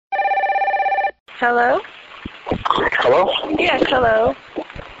Hello? Hello? Yes, hello.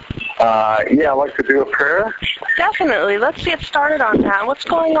 Yeah, I'd like to do a prayer. Definitely. Let's get started on that. What's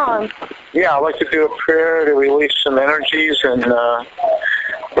going on? Yeah, I'd like to do a prayer to release some energies and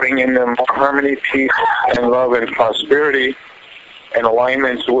bring in more harmony, peace, and love and prosperity and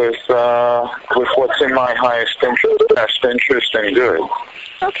alignment with what's in my highest interest, best interest, and good.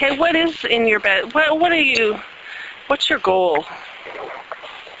 Okay, what is in your bed? What's your goal?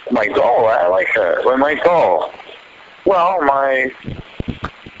 My goal? I like that. Well, my goal? Well, my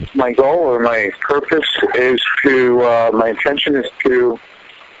goal or my purpose is to, my intention is to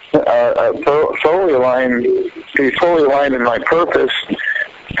be fully aligned in my purpose,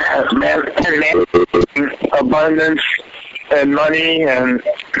 manifesting abundance and money and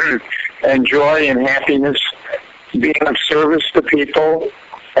joy and happiness, being of service to people,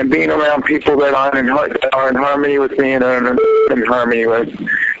 and being around people that are in harmony with me and are in harmony with,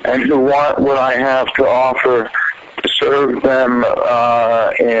 and who want what I have to offer to serve them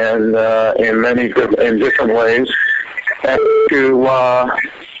in different ways, and to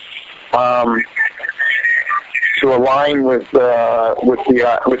align with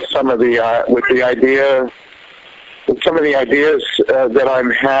some of the ideas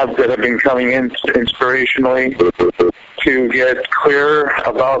that have been coming in inspirationally, to get clear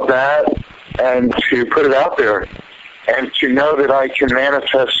about that and to put it out there, and to know that I can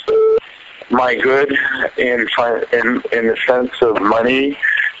manifest my good in the sense of money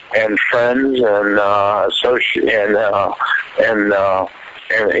and friends and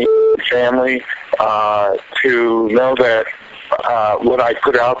family, to know that what I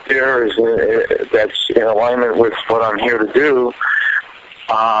put out there is that's in alignment with what I'm here to do,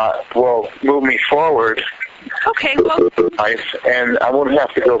 will move me forward. Okay, well, and I won't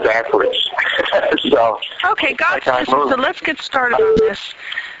have to go backwards. Okay, God's busy, so let's get started on this.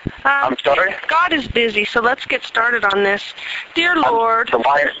 I'm sorry? God is busy, so let's get started on this. Dear Lord,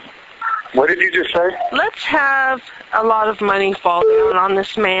 what did you just say? Let's have a lot of money fall down on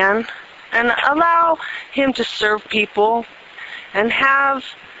this man and allow him to serve people and have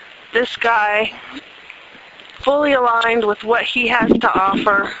this guy fully aligned with what he has to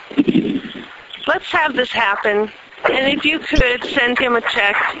offer. Let's have this happen, and if you could send him a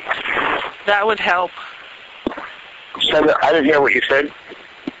check, that would help. I didn't hear what you said.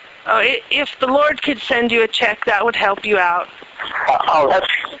 Oh, if the Lord could send you a check, that would help you out. That's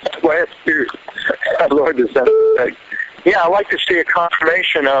why it's the Lord to send a check. Yeah, I'd like to see a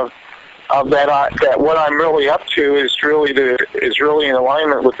confirmation of that. That what I'm really up to is really in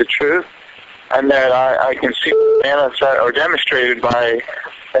alignment with the truth, and that I can see manifest or demonstrated by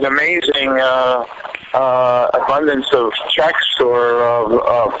an amazing abundance of checks or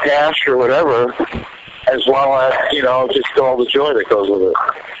of cash or whatever, as well as, just all the joy that goes with it.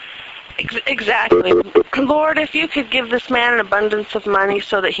 Exactly. Lord, if you could give this man an abundance of money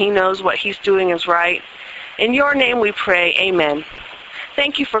so that he knows what he's doing is right. In your name we pray, amen.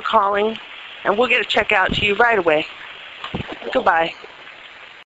 Thank you for calling, and we'll get a check out to you right away. Goodbye.